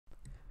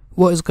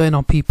What is going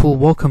on, people?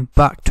 Welcome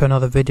back to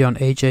another video on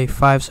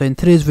AJ5. So in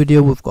today's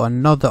video we've got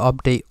another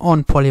update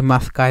on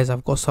Polymath, guys.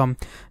 I've got some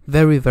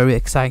very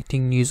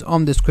exciting news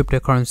on this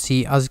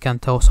cryptocurrency. As you can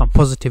tell, some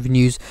positive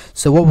news.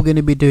 So what we're going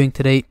to be doing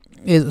today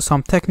is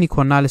some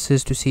technical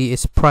analysis to see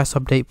its price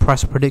update,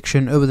 price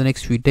prediction over the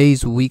next few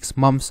days, weeks,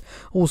 months,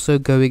 also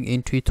going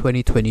into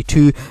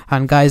 2022.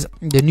 And guys,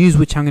 the news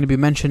which I'm going to be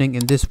mentioning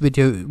in this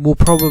video will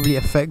probably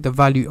affect the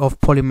value of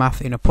Polymath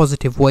in a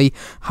positive way.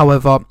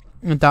 However,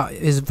 that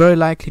is very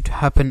likely to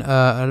happen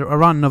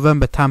around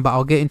November time, but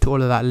I'll get into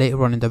all of that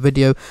later on in the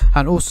video.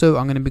 And also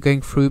I'm going to be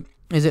going through,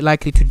 is it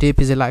likely to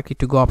dip, is it likely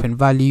to go up in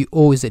value,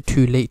 or is it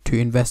too late to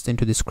invest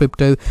into this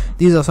crypto?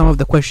 These are some of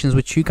the questions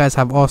which you guys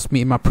have asked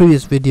me in my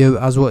previous video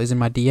as well as in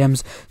my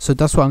DMs, so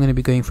that's what I'm going to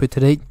be going through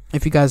today.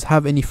 If you guys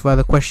have any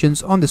further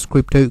questions on this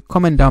crypto,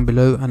 comment down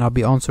below and I'll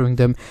be answering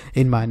them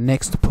in my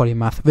next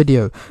Polymath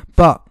video.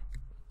 But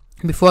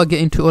before I get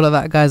into all of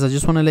that, guys, I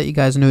just want to let you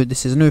guys know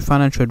this is no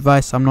financial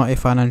advice. I'm not a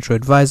financial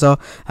advisor,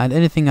 and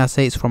anything I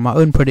say is from my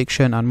own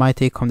prediction and my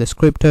take on this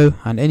crypto,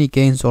 and any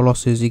gains or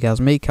losses you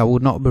guys make I will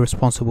not be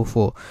responsible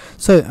for.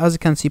 So as you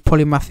can see,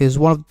 Polymath is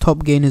one of the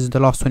top gainers in the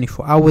last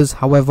 24 hours.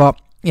 However,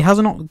 it has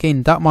not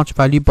gained that much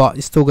value, but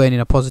it's still going in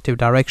a positive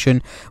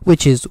direction,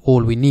 which is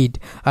all we need.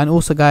 And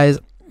also, guys,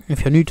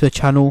 if you're new to the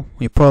channel,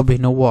 you probably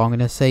know what I'm going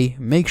to say.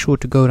 Make sure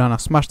to go down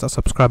and smash that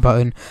subscribe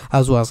button,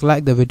 as well as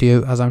like the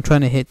video, as I'm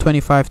trying to hit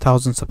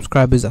 25,000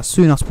 subscribers as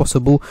soon as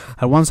possible.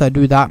 And once I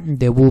do that,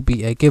 there will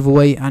be a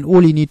giveaway, and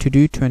all you need to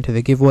do to enter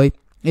the giveaway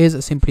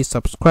is simply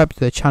subscribe to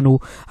the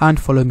channel and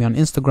follow me on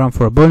Instagram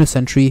for a bonus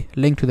entry.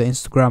 Link to the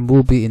Instagram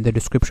will be in the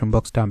description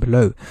box down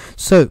below.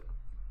 So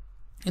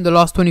in the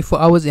last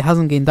 24 hours, it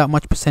hasn't gained that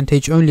much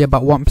percentage, only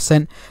about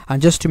 1%.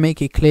 And just to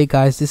make it clear,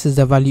 guys, this is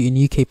the value in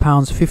UK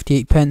pounds,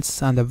 58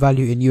 pence, and the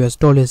value in US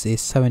dollars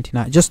is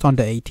 79, just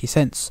under 80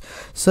 cents.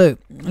 So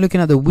looking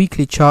at the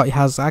weekly chart, it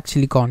has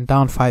actually gone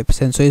down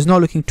 5%, so it's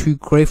not looking too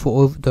great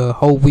for the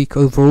whole week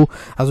overall.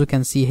 As we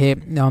can see here,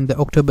 on the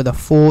October the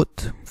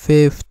 4th,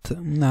 5th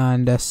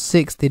and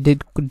 6th, it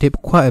did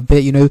dip quite a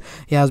bit. You know,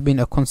 it has been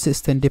a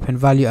consistent dip in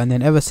value, and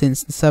then ever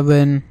since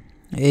 7,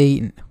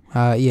 8,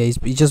 it's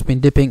just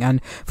been dipping,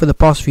 and for the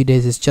past few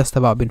days it's just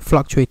about been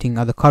fluctuating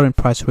at the current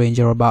price range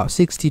of about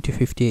 60 to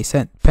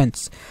 58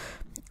 pence.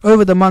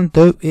 Over the month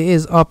though, it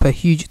is up a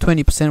huge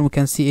 20%. We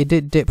can see it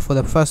did dip for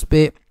the first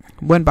bit,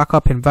 went back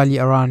up in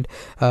value around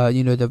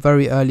the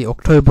very early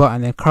October,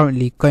 and then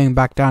currently going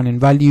back down in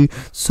value.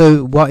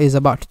 So what is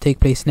about to take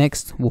place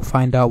next, we'll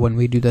find out when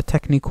we do the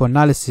technical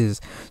analysis.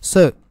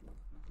 So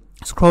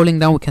scrolling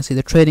down, we can see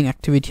the trading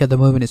activity at the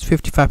moment is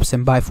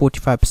 55% buy,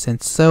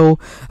 45% sell.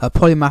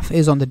 Polymath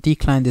is on the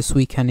decline this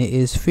week, and it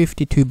is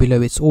 52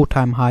 below its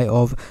all-time high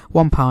of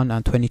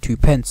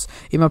 £1.22.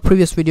 In my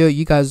previous video,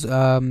 you guys,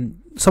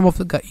 some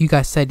of you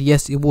guys said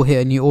yes, it will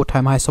hit a new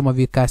all-time high. Some of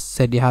you guys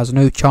said it has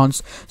no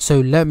chance. So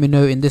let me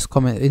know in this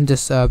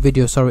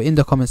video, in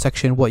the comment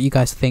section, what you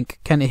guys think.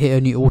 Can it hit a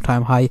new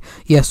all-time high,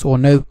 yes or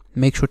no?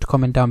 Make sure to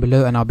comment down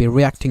below, and I'll be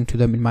reacting to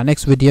them in my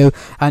next video.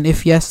 And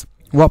if yes,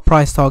 what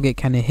price target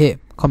can it hit?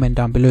 Comment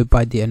down below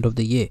by the end of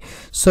the year.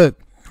 So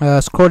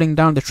scrolling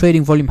down, the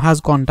trading volume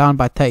has gone down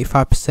by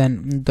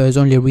 35%. There's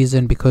only a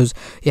reason because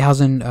it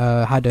hasn't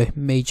had a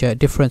major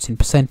difference in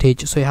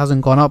percentage, so it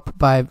hasn't gone up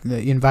by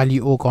in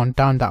value or gone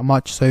down that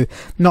much. So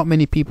not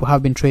many people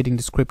have been trading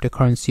this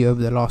cryptocurrency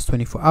over the last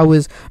 24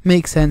 hours.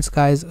 Makes sense,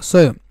 guys.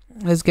 So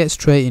let's get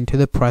straight into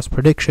the price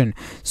prediction.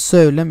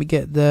 So let me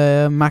get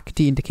the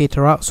MACD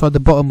indicator out. So at the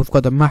bottom we've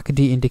got the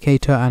MACD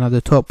indicator, and at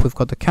the top we've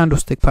got the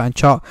candlestick pattern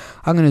chart.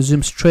 I'm going to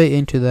zoom straight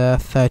into the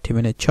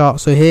 30-minute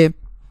chart. So here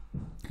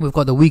we've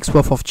got the week's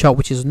worth of chart,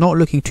 which is not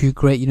looking too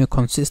great, you know,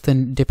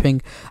 consistent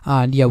dipping,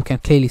 and yeah, we can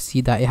clearly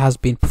see that it has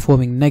been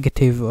performing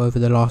negative over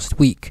the last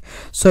week.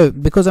 So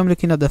because I'm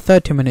looking at the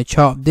 30-minute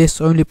chart,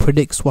 this only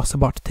predicts what's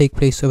about to take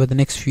place over the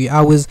next few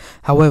hours.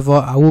 However,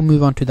 I will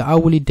move on to the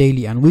hourly,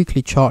 daily and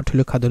weekly chart to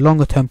look at the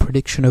longer term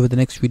prediction over the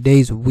next few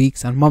days,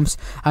 weeks and months,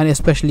 and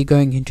especially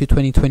going into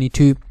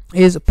 2022.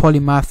 Is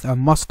Polymath a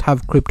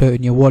must-have crypto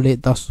in your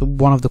wallet? That's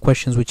one of the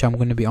questions which I'm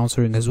going to be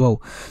answering as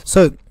well.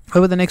 So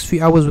over the next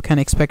few hours, we can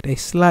expect a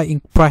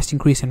slight price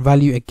increase in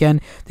value.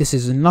 Again, this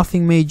is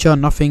nothing major,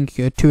 nothing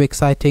too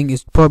exciting.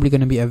 It's probably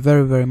going to be a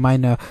very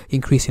minor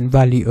increase in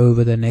value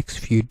over the next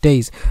few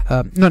days.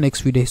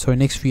 Next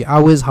few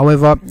hours.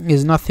 However,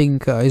 is nothing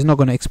is not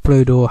going to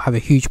explode or have a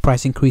huge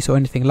price increase or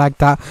anything like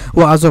that.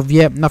 Well, as of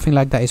yet, nothing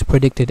like that is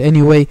predicted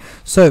anyway.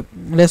 So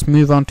let's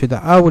move on to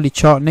the hourly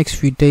chart. Next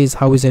few days,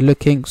 how is it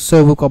looking?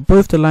 So we've got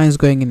both the lines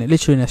going in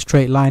literally in a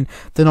straight line.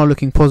 They're not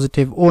looking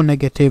positive or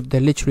negative.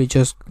 They're literally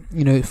just,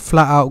 you know,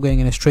 flat out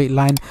going in a straight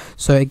line.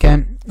 So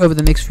again, over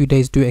the next few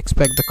days, do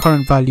expect the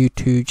current value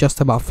to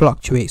just about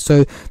fluctuate.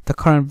 So the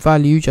current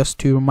value, just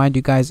to remind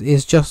you guys,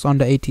 is just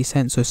under 80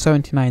 cents, so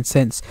 79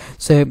 cents.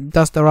 So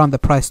that's around the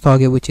price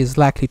target, which is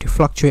likely to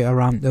fluctuate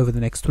around over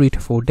the next 3 to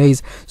 4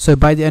 days. So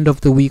by the end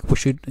of the week, we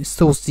should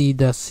still see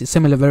the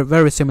similar,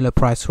 very similar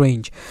price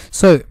range.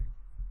 So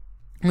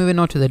moving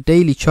on to the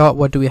daily chart,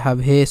 what do we have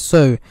here?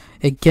 So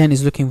again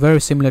is looking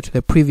very similar to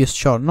the previous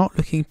chart, not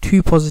looking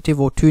too positive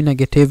or too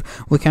negative.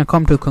 We can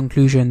come to a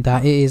conclusion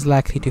that it is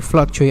likely to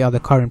fluctuate at the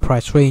current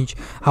price range.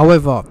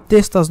 However,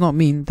 this does not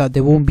mean that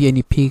there won't be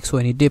any peaks or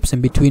any dips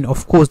in between.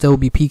 Of course there will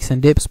be peaks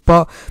and dips,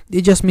 but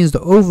it just means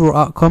the overall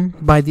outcome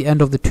by the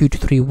end of the 2 to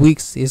 3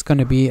 weeks is going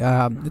to be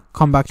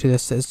come back to the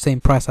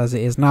same price as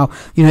it is now.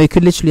 You know, it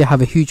could literally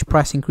have a huge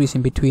price increase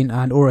in between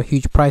and or a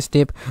huge price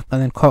dip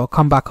and then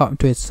come back up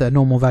to its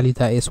normal value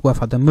that it's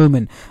worth at the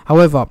moment.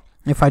 However,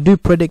 if I do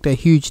predict a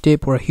huge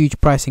dip or a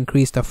huge price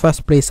increase, the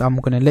first place I'm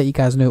going to let you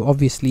guys know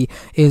obviously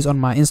is on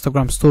my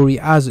Instagram story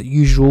as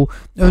usual,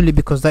 only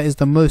because that is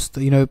the most,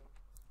 you know,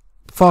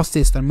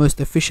 fastest and most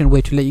efficient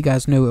way to let you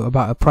guys know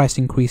about a price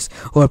increase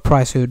or a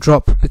price or a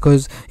drop.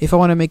 Because if I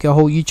want to make a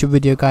whole YouTube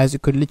video, guys,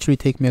 it could literally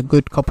take me a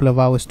good couple of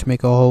hours to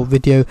make a whole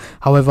video.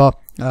 However,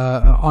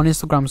 on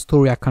Instagram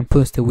story I can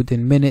post it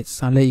within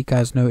minutes and let you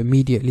guys know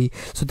immediately.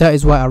 So that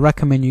is why I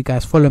recommend you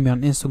guys follow me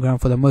on Instagram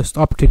for the most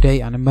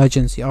up-to-date and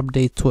emergency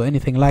updates or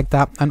anything like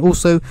that. And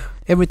also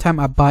every time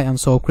I buy and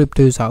sell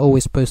cryptos, I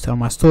always post it on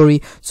my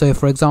story. So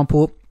for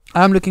example,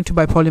 I am looking to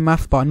buy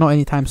Polymath, but not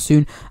anytime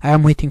soon. I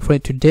am waiting for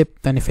it to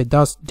dip. Then if it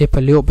does dip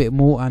a little bit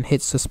more and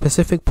hits a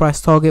specific price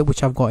target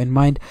which I've got in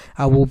mind,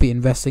 I will be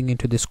investing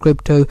into this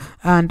crypto.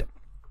 And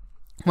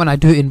when I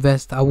do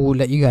invest, I will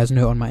let you guys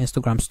know on my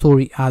Instagram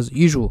story as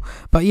usual.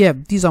 But yeah,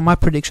 these are my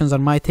predictions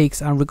and my takes.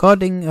 And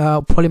regarding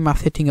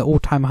Polymath hitting an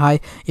all-time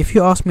high, if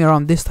you asked me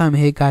around this time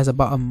here, guys,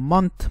 about a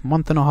month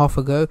and a half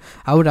ago,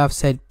 I would have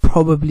said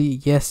probably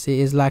yes, it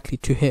is likely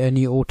to hit a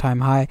new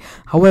all-time high.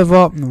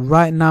 However,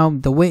 right now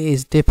the way it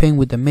is dipping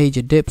with the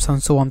major dips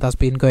and so on that's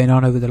been going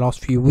on over the last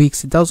few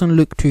weeks, it doesn't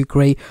look too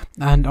great.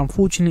 And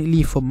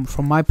unfortunately, from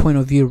my point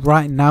of view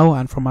right now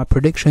and from my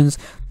predictions,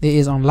 it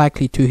is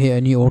unlikely to hit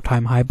a new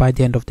all-time high by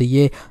the end of the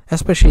year,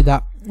 especially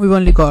that we've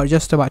only got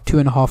just about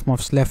 2.5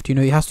 months left. You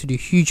know, it has to do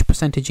huge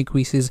percentage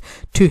increases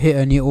to hit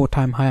a new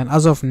all-time high, and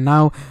as of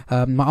now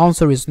my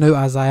answer is no,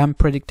 as I am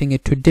predicting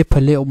it to dip a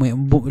little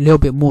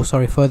bit more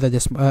further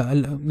this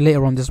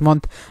later on this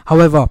month.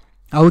 However,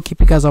 I will keep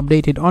you guys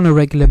updated on a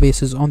regular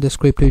basis on this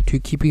crypto to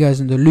keep you guys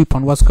in the loop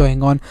on what's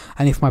going on,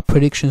 and if my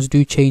predictions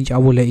do change, I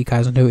will let you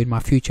guys know in my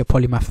future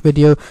Polymath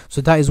video. So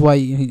that is why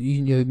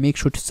you know, make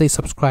sure to stay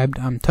subscribed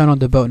and turn on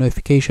the bell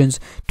notifications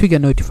to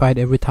get notified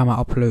every time I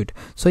upload.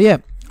 So yeah,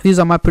 these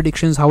are my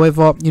predictions.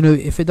 However, you know,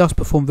 if it does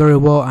perform very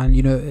well and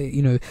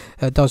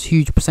does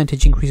huge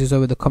percentage increases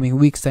over the coming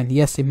weeks, then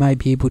yes, it might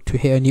be able to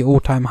hit a new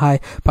all-time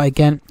high. But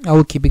again, I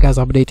will keep you guys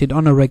updated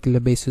on a regular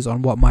basis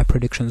on what my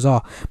predictions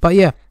are. But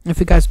yeah, if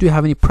you guys do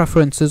have any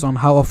preferences on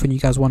how often you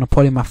guys want a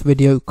Polymath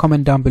video,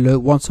 comment down below.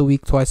 Once a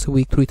week, twice a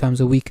week, 3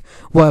 times a week,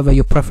 whatever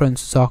your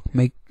preferences are,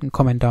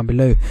 comment down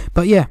below.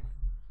 But yeah,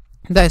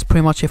 that is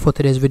pretty much it for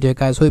today's video,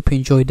 guys. Hope you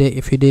enjoyed it.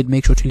 If you did,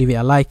 make sure to leave it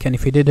a like, and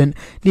if you didn't,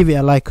 leave it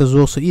a like as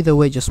well. So either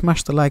way, just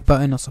smash the like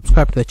button and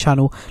subscribe to the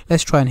channel.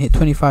 Let's try and hit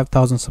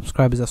 25,000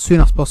 subscribers as soon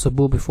as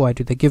possible before I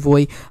do the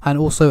giveaway. And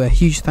also a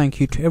huge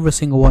thank you to every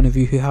single one of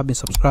you who have been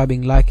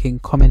subscribing, liking,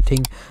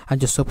 commenting, and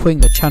just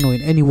supporting the channel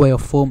in any way or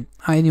form.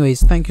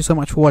 Anyways, thank you so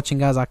much for watching,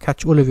 guys. I'll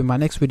catch all of you in my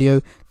next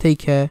video. Take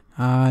care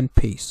and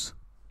peace.